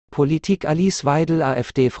Politik Alice Weidel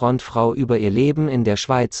AfD-Frontfrau über ihr Leben in der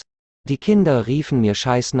Schweiz. Die Kinder riefen mir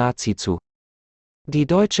scheiß Nazi zu. Die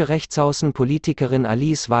deutsche Rechtsaußenpolitikerin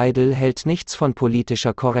Alice Weidel hält nichts von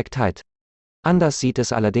politischer Korrektheit. Anders sieht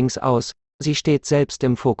es allerdings aus, sie steht selbst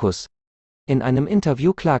im Fokus. In einem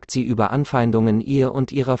Interview klagt sie über Anfeindungen ihr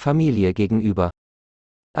und ihrer Familie gegenüber.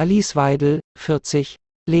 Alice Weidel, 40,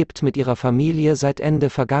 lebt mit ihrer Familie seit Ende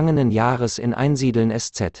vergangenen Jahres in Einsiedeln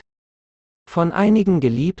SZ. Von einigen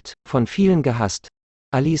geliebt, von vielen gehasst.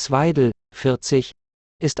 Alice Weidel, 40,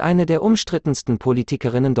 ist eine der umstrittensten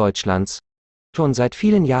Politikerinnen Deutschlands. Schon seit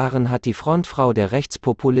vielen Jahren hat die Frontfrau der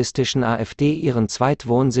rechtspopulistischen AfD ihren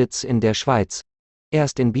Zweitwohnsitz in der Schweiz.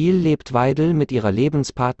 Erst in Biel lebt Weidel mit ihrer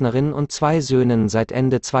Lebenspartnerin und 2 Söhnen seit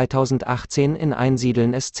Ende 2018 in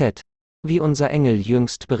Einsiedeln SZ, wie unser Engel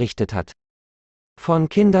jüngst berichtet hat. Von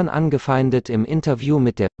Kindern angefeindet im Interview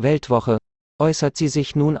mit der Weltwoche, äußert sie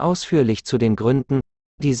sich nun ausführlich zu den Gründen,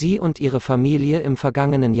 die sie und ihre Familie im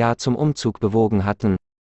vergangenen Jahr zum Umzug bewogen hatten.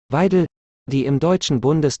 Weidel, die im Deutschen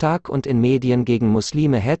Bundestag und in Medien gegen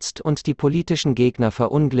Muslime hetzt und die politischen Gegner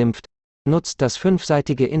verunglimpft, nutzt das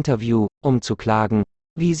 5-seitige Interview, um zu klagen,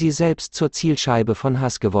 wie sie selbst zur Zielscheibe von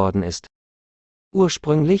Hass geworden ist.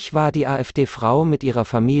 Ursprünglich war die AfD-Frau mit ihrer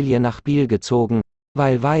Familie nach Biel gezogen,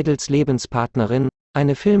 weil Weidels Lebenspartnerin,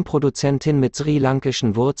 eine Filmproduzentin mit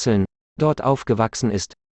sri-lankischen Wurzeln, dort aufgewachsen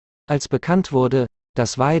ist. Als bekannt wurde,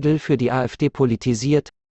 dass Weidel für die AfD politisiert,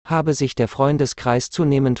 habe sich der Freundeskreis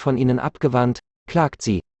zunehmend von ihnen abgewandt, klagt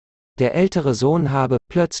sie. Der ältere Sohn habe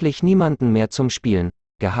plötzlich niemanden mehr zum Spielen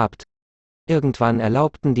gehabt. Irgendwann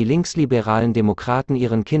erlaubten die linksliberalen Demokraten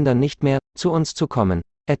ihren Kindern nicht mehr, zu uns zu kommen,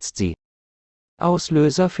 ätzt sie.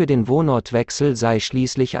 Auslöser für den Wohnortwechsel sei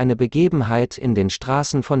schließlich eine Begebenheit in den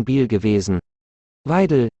Straßen von Biel gewesen.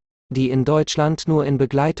 Weidel, die in Deutschland nur in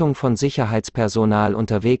Begleitung von Sicherheitspersonal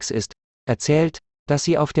unterwegs ist, erzählt, dass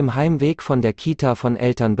sie auf dem Heimweg von der Kita von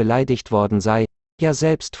Eltern beleidigt worden sei, ja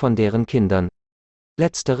selbst von deren Kindern.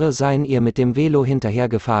 Letztere seien ihr mit dem Velo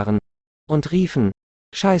hinterhergefahren und riefen: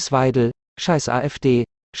 Scheiß Weidel, scheiß AfD,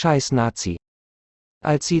 scheiß Nazi.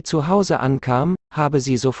 Als sie zu Hause ankam, habe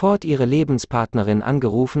sie sofort ihre Lebenspartnerin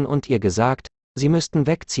angerufen und ihr gesagt, sie müssten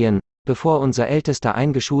wegziehen, bevor unser Ältester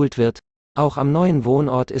eingeschult wird. Auch am neuen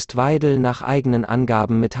Wohnort ist Weidel nach eigenen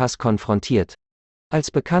Angaben mit Hass konfrontiert. Als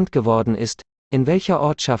bekannt geworden ist, in welcher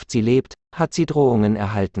Ortschaft sie lebt, hat sie Drohungen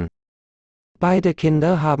erhalten. Beide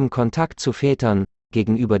Kinder haben Kontakt zu Vätern.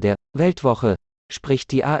 Gegenüber der Weltwoche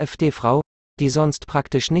spricht die AfD-Frau, die sonst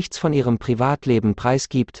praktisch nichts von ihrem Privatleben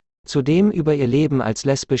preisgibt, zudem über ihr Leben als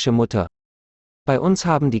lesbische Mutter. Bei uns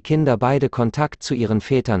haben die Kinder beide Kontakt zu ihren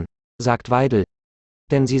Vätern, sagt Weidel.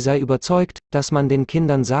 Denn sie sei überzeugt, dass man den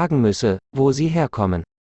Kindern sagen müsse, wo sie herkommen.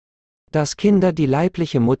 Dass Kinder die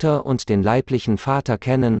leibliche Mutter und den leiblichen Vater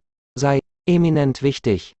kennen, sei eminent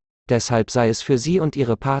wichtig. Deshalb sei es für sie und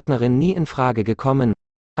ihre Partnerin nie in Frage gekommen,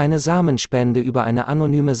 eine Samenspende über eine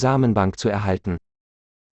anonyme Samenbank zu erhalten.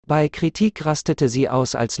 Bei Kritik rastete sie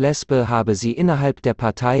aus, als Lesbe habe sie innerhalb der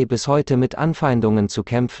Partei bis heute mit Anfeindungen zu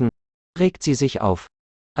kämpfen, regt sie sich auf.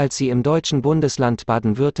 Als sie im deutschen Bundesland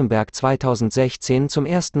Baden-Württemberg 2016 zum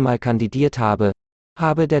ersten Mal kandidiert habe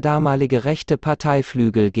der damalige rechte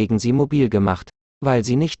Parteiflügel gegen sie mobil gemacht, weil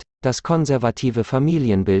sie nicht das konservative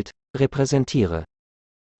Familienbild repräsentiere.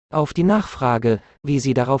 Auf die Nachfrage, wie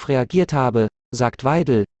sie darauf reagiert habe, sagt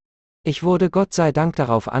Weidel: Ich wurde Gott sei Dank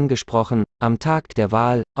darauf angesprochen, am Tag der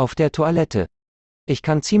Wahl, auf der Toilette. Ich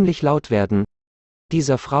kann ziemlich laut werden.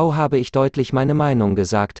 Dieser Frau habe ich deutlich meine Meinung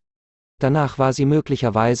gesagt. Danach war sie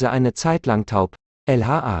möglicherweise eine Zeit lang taub.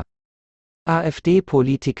 LHA.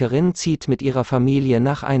 AfD-Politikerin zieht mit ihrer Familie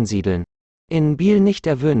nach Einsiedeln. In Biel nicht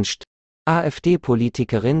erwünscht.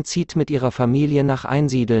 AfD-Politikerin zieht mit ihrer Familie nach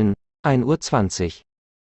Einsiedeln, 1:20 Uhr.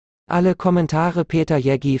 Alle Kommentare Peter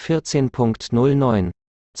Jägi 14.09.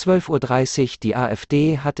 12:30 Uhr. Die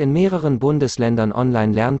AfD hat in mehreren Bundesländern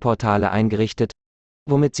Online-Lernportale eingerichtet,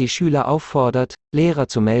 womit sie Schüler auffordert, Lehrer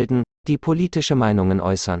zu melden, die politische Meinungen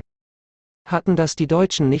äußern. Hatten das die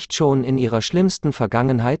Deutschen nicht schon in ihrer schlimmsten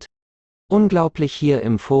Vergangenheit? Unglaublich hier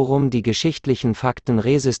im Forum die geschichtlichen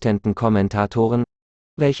faktenresistenten Kommentatoren,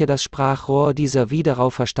 welche das Sprachrohr dieser wie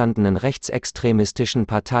darauf verstandenen rechtsextremistischen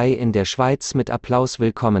Partei in der Schweiz mit Applaus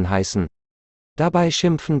willkommen heißen. Dabei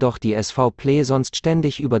schimpfen doch die SVP sonst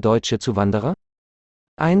ständig über deutsche Zuwanderer?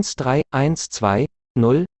 1312000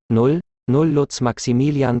 Lutz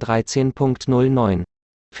Maximilian 13.09.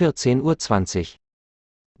 14:20 Uhr.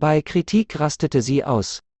 Bei Kritik rastete sie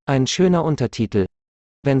aus. Ein schöner Untertitel.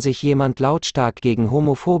 Wenn sich jemand lautstark gegen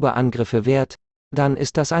homophobe Angriffe wehrt, dann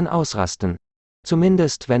ist das ein Ausrasten.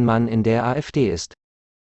 Zumindest wenn man in der AfD ist.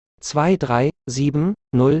 23 7,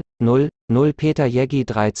 0, 0, 0 Peter Jägi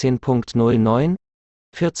 13.09,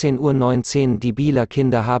 14:19 Die Bieler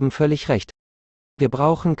Kinder haben völlig recht. Wir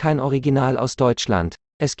brauchen kein Original aus Deutschland,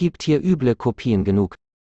 es gibt hier üble Kopien genug.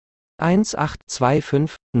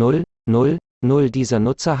 18250, 0, 0 Dieser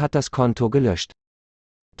Nutzer hat das Konto gelöscht.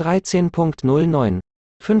 13.09,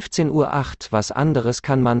 15:08 Was anderes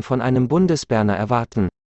kann man von einem Bundesberner erwarten?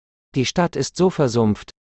 Die Stadt ist so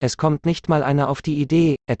versumpft, es kommt nicht mal einer auf die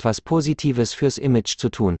Idee, etwas Positives fürs Image zu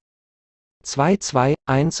tun.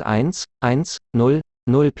 221110,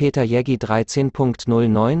 0 Peter Jägi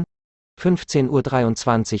 13.09,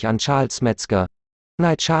 15:23 an Charles Metzger.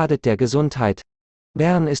 Neid schadet der Gesundheit.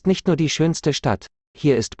 Bern ist nicht nur die schönste Stadt,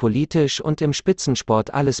 hier ist politisch und im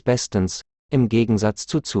Spitzensport alles bestens, im Gegensatz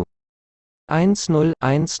zu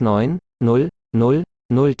 1019, 0, 0,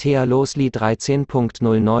 0 Thea Losli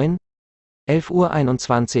 13.09,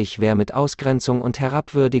 11:21 Wer mit Ausgrenzung und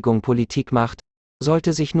Herabwürdigung Politik macht,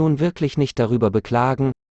 sollte sich nun wirklich nicht darüber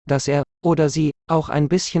beklagen, dass er, oder sie, auch ein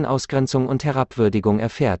bisschen Ausgrenzung und Herabwürdigung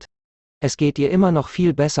erfährt. Es geht ihr immer noch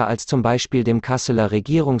viel besser als zum Beispiel dem Kasseler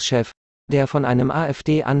Regierungschef, der von einem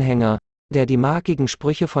AfD-Anhänger, der die markigen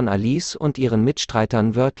Sprüche von Alice und ihren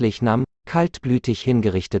Mitstreitern wörtlich nahm, kaltblütig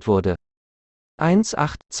hingerichtet wurde.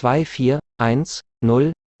 18241,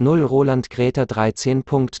 0, 0 Roland Gräter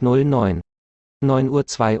 13.09,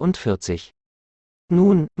 9:42.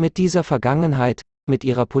 Nun, mit dieser Vergangenheit, mit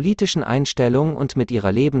ihrer politischen Einstellung und mit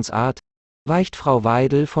ihrer Lebensart, weicht Frau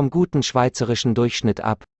Weidel vom guten schweizerischen Durchschnitt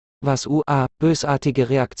ab, was bösartige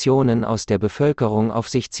Reaktionen aus der Bevölkerung auf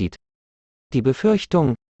sich zieht. Die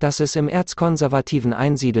Befürchtung, dass es im erzkonservativen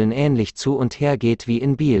Einsiedeln ähnlich zu und her geht wie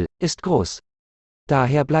in Biel, ist groß.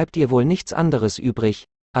 Daher bleibt ihr wohl nichts anderes übrig,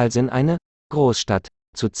 als in eine Großstadt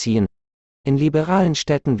zu ziehen. In liberalen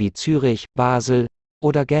Städten wie Zürich, Basel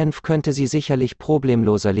oder Genf könnte sie sicherlich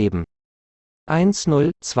problemloser leben.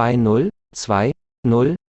 102020,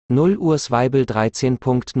 0 Urs Weibel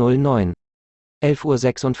 13.09,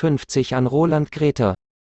 11:56 an Roland Gräter.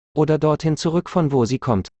 Oder dorthin zurück von wo sie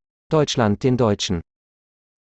kommt. Deutschland den Deutschen.